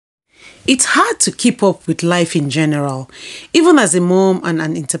It's hard to keep up with life in general. Even as a mom and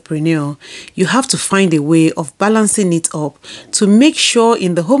an entrepreneur, you have to find a way of balancing it up to make sure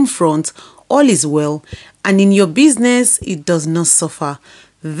in the home front all is well and in your business it does not suffer.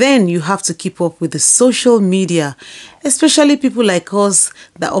 Then you have to keep up with the social media, especially people like us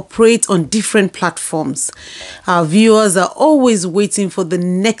that operate on different platforms. Our viewers are always waiting for the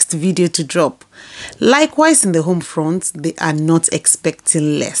next video to drop. Likewise, in the home front, they are not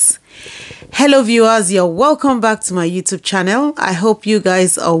expecting less. Hello viewers, you're welcome back to my YouTube channel. I hope you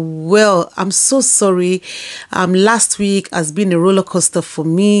guys are well. I'm so sorry. Last week has been a roller coaster for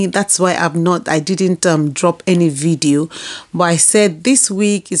me. That's why I didn't drop any video. But I said this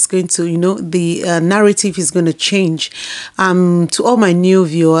week is going to, the narrative is going to change. To all my new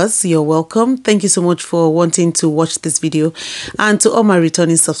viewers, you're welcome. Thank you so much for wanting to watch this video. And to all my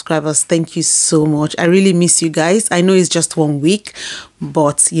returning subscribers, thank you so much. I really miss you guys. I know it's just 1 week,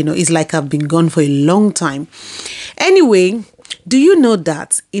 but it's like I've been gone for a long time. Anyway, do you know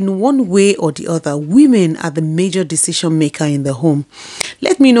that in one way or the other, women are the major decision maker in the home?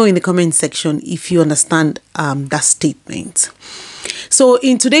 Let me know in the comment section if you understand that statement. So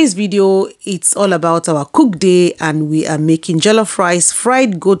in today's video, it's all about our cook day, and we are making jollof rice,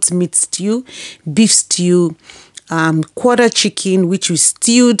 fried goat meat stew, beef stew, quarter chicken, which we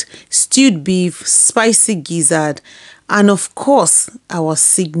stewed beef, spicy gizzard, and of course our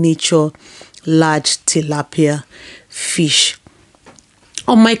signature large tilapia fish.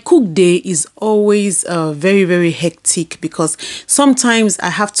 On my cook day is always very hectic because sometimes I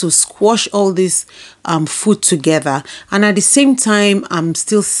have to squash all this food together, and at the same time I'm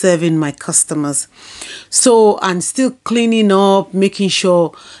still serving my customers. So I'm still cleaning up, making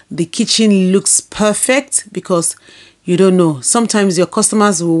sure the kitchen looks perfect, because you don't know, sometimes your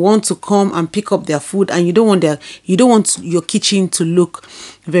customers will want to come and pick up their food, and you don't want your kitchen to look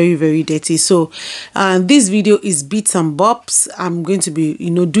very dirty. So this video is bits and bobs. I'm going to be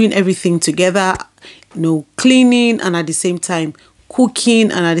doing everything together, cleaning, and at the same time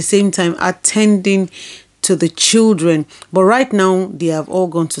cooking, and at the same time attending to the children. But right now they have all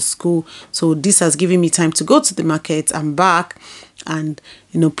gone to school, so this has given me time to go to the market and back, and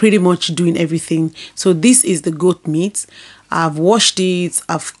pretty much doing everything. So this is the goat meat. I've washed it,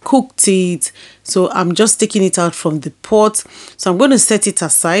 I've cooked it, so I'm just taking it out from the pot. So I'm going to set it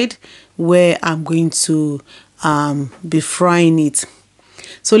aside where I'm going to be frying it.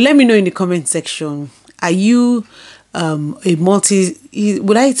 So let me know in the comment section, are you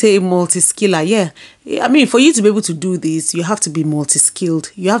would I say a multi-skiller? Yeah, I mean, for you to be able to do this, you have to be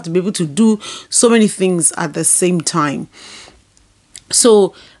multi-skilled. You have to be able to do so many things at the same time.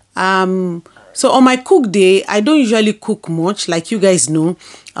 So on my cook day, I don't usually cook much. Like you guys know,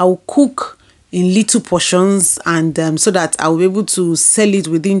 I'll cook in little portions, and so that I'll be able to sell it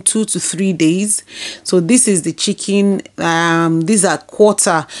within 2 to 3 days. So this is the chicken. These are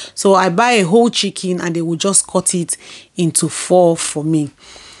quarter. So I buy a whole chicken and they will just cut it into 4 for me.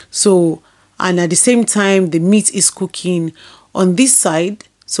 So, and at the same time, the meat is cooking on this side.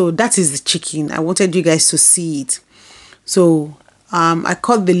 So that is the chicken. I wanted you guys to see it. So I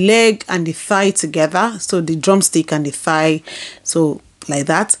cut the leg and the thigh together, so the drumstick and the thigh, so like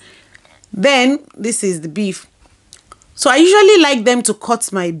that. Then this is the beef. So I usually like them to cut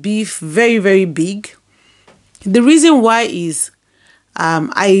my beef very big. The reason why is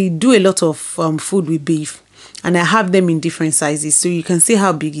I do a lot of food with beef, and I have them in different sizes, so you can see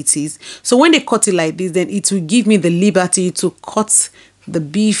how big it is. So when they cut it like this, then it will give me the liberty to cut the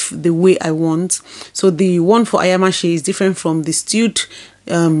beef the way I want. So the one for Ayamashe is different from the stewed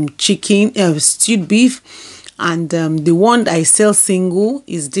stewed beef, and the one I sell single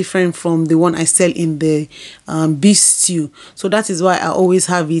is different from the one I sell in the beef stew. So that is why I always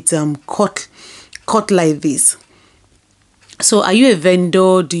have it cut like this. So are you a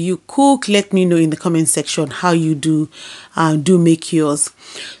vendor? Do you cook? Let me know in the comment section how you do make yours.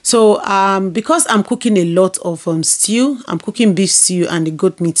 So because I'm cooking a lot of stew, I'm cooking beef stew and the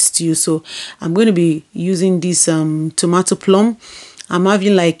goat meat stew. So I'm going to be using this tomato plum. I'm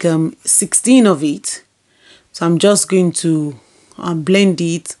having like 16 of it. So I'm just going to blend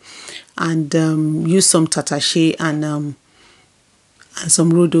it and use some tatashe and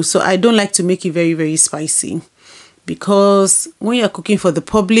some rodo. So I don't like to make it very spicy, because when you're cooking for the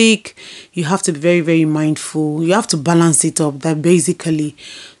public, you have to be very mindful. You have to balance it up, that basically.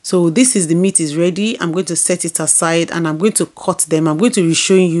 So this is the meat is ready. I'm going to set it aside and I'm going to cut them. I'm going to be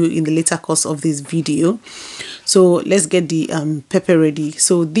showing you in the later course of this video. So let's get the pepper ready.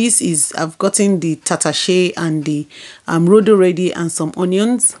 So this is, I've gotten the tatashe and the rodo ready and some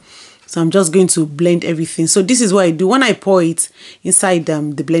onions. So I'm just going to blend everything. So this is what I do when I pour it inside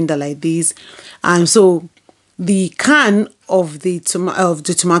the blender like this. And so the can of the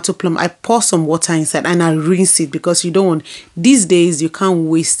tomato plum, I pour some water inside and I rinse it, because you don't want, these days you can't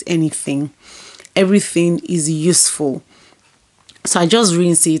waste anything. Everything is useful. So I just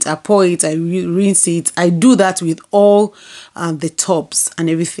rinse it, I pour it, I rinse it. I do that with all the tubs and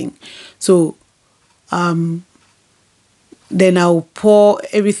everything. So then I'll pour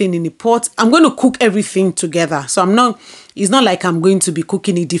everything in the pot. I'm going to cook everything together. So it's not like I'm going to be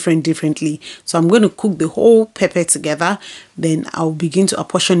cooking it differently. So I'm going to cook the whole pepper together. Then I'll begin to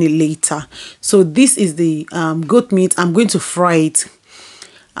apportion it later. So this is the goat meat. I'm going to fry it.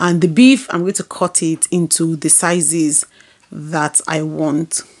 And the beef, I'm going to cut it into the sizes that I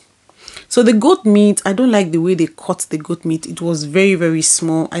want. So the goat meat, I don't like the way they cut the goat meat. It was very, very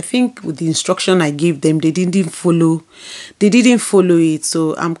small. I think with the instruction I gave them, they didn't follow it.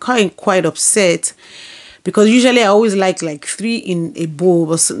 So I'm quite upset, because usually I always like 3 in a bowl,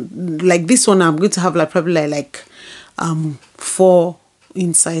 but like this one I'm going to have probably like 4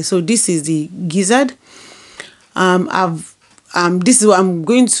 inside. So this is the gizzard. This is what I'm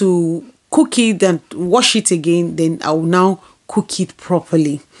going to cook it and wash it again. Then I will now cook it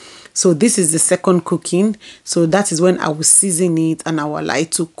properly. So this is the second cooking. So that is when I will season it and I will allow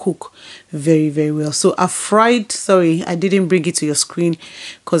it to cook very, very well. So I fried, sorry, I didn't bring it to your screen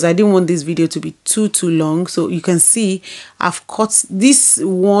because I didn't want this video to be too long. So you can see I've cut this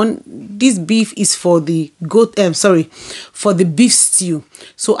one. This beef is for the for the beef stew.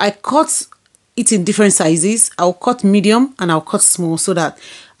 So I cut it in different sizes. I'll cut medium and I'll cut small so that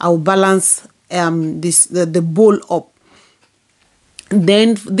I'll balance the bowl up.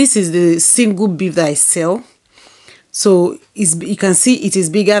 Then this is the single beef that I sell. So you can see it is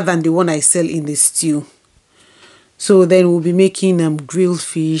bigger than the one I sell in the stew. So then we'll be making grilled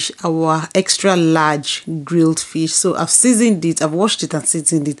fish, our extra large grilled fish. So I've seasoned it, I've washed it and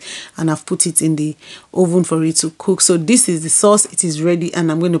seasoned it, and I've put it in the oven for it to cook. So this is the sauce, it is ready,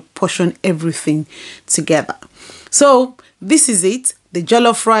 and I'm going to portion everything together. So this is it: the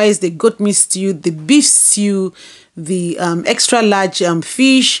jollof rice, the goat meat stew, the beef stew, the extra large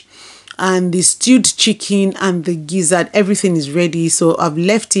fish, and the stewed chicken and the gizzard. Everything is ready. So I've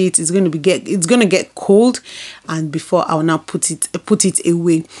left it. It's going to get cold, and before I'll now put it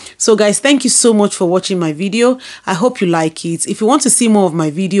away. So guys, thank you so much for watching my video. I hope you like it. If you want to see more of my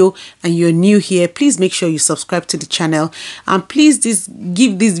video and you're new here, please make sure you subscribe to the channel, and please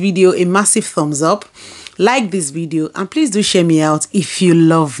give this video a massive thumbs up. Like this video, and please do share me out if you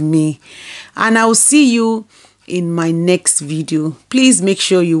love me, and I will see you in my next video. Please make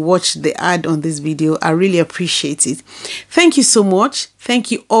sure you watch the ad on this video. I really appreciate it. Thank you so much.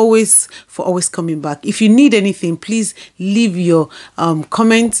 Thank you for always coming back. If you need anything, please leave your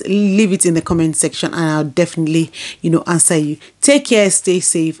comments, leave it in the comment section, and I'll definitely answer you. Take care, stay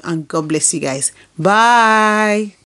safe, and God bless you guys. Bye.